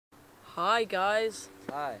Hi guys.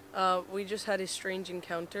 Hi. We just had a strange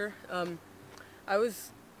encounter.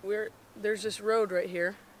 There's this road right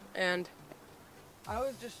here, and I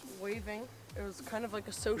was just waving. It was kind of like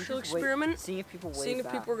a social experiment, Seeing if people wave seeing if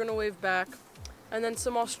back. people were gonna wave back. And then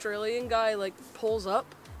some Australian guy like pulls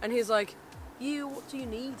up, and he's like, "You, what do you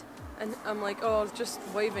need?" And I'm like, "Oh, I was just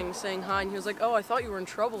waving, saying hi." And he was like, "Oh, I thought you were in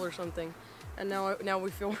trouble or something." And now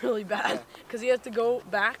we feel really bad because he had to go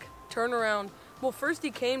back, turn around. Well, first he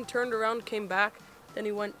came, turned around, came back. Then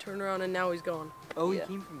he went, turned around, and now he's gone. Oh, he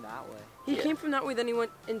came from that way. He came from that way, then he went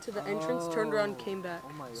into the entrance, turned around, came back.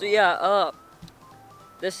 Oh my God. So yeah,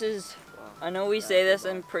 this is, I know we say this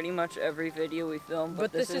in pretty much every video we film,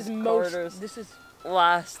 but this is Carter's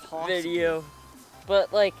last video.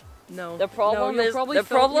 But like, no. the problem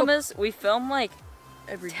is we film like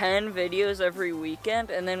 10 videos every weekend,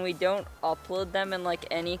 and then we don't upload them in like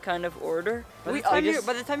any kind of order. By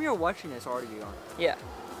the time you're watching this, already gone. Yeah.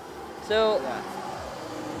 So. Yeah.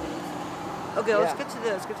 Okay, let's get to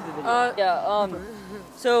the video.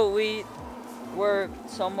 So we were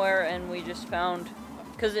somewhere and we just found,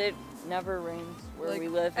 because it never rains where we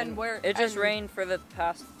live, and it just rained for the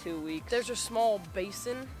past 2 weeks. There's a small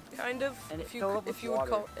basin, kind of, and if you would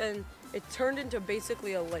call, and it turned into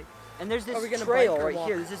basically a lake. And there's this trail right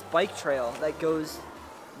here. There's this bike trail that goes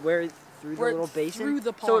through the little basin. Through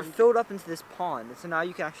the pond. So it filled up into this pond, and so now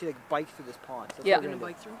you can actually like bike through this pond. So yeah. You're gonna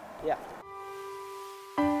bike through? Yeah.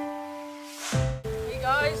 Hey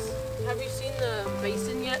guys, have you seen the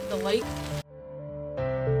basin yet? The lake?